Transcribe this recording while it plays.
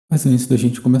Mas antes da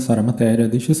gente começar a matéria,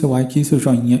 deixe seu like, seu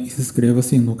joinha e se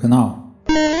inscreva-se no canal.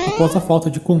 Após a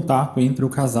falta de contato entre o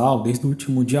casal desde o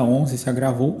último dia 11, se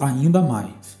agravou ainda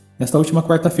mais. Nesta última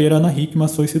quarta-feira, Ana Hickmann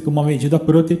solicitou uma medida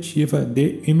protetiva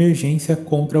de emergência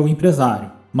contra o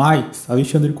empresário. Mas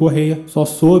Alexandre Correia só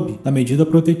soube da medida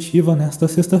protetiva nesta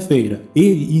sexta-feira.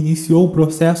 Ele iniciou um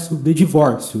processo de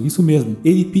divórcio, isso mesmo,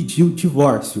 ele pediu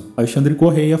divórcio. Alexandre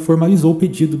Correia formalizou o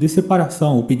pedido de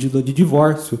separação, o pedido de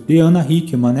divórcio de Ana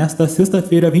Hickmann nesta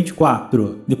sexta-feira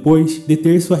 24, depois de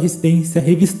ter sua residência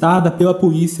revistada pela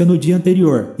polícia no dia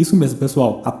anterior. Isso mesmo,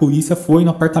 pessoal, a polícia foi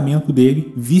no apartamento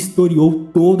dele, vistoriou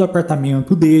todo o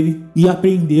apartamento dele e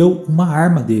apreendeu uma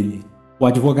arma dele. O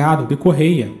advogado de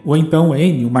Correia, ou então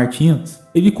Enio Martins,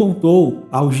 ele contou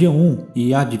ao G1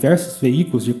 e a diversos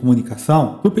veículos de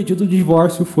comunicação que o pedido de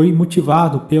divórcio foi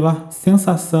motivado pela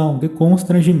sensação de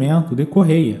constrangimento de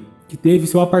Correia, que teve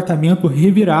seu apartamento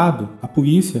revirado. A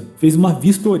polícia fez uma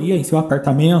vistoria em seu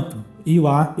apartamento e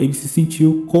lá ele se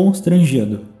sentiu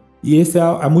constrangido. E essa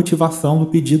é a motivação do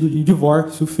pedido de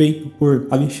divórcio feito por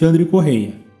Alexandre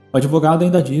Correia. O advogado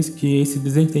ainda diz que esse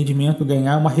desentendimento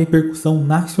ganhar uma repercussão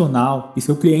nacional e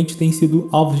seu cliente tem sido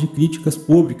alvo de críticas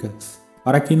públicas.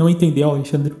 Para quem não entendeu,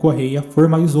 Alexandre Correia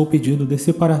formalizou o pedido de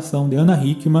separação de Ana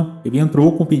Hickmann, ele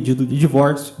entrou com o pedido de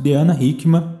divórcio de Ana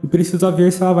Hickmann e precisa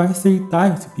ver se ela vai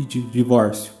aceitar esse pedido de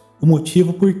divórcio. O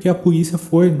motivo porque a polícia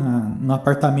foi no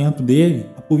apartamento dele,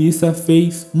 a polícia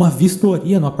fez uma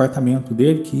vistoria no apartamento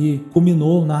dele que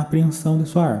culminou na apreensão de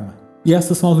sua arma. E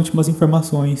essas são as últimas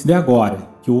informações de agora,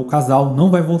 que o casal não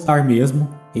vai voltar mesmo,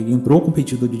 ele entrou com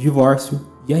pedido de divórcio,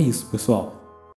 e é isso, pessoal.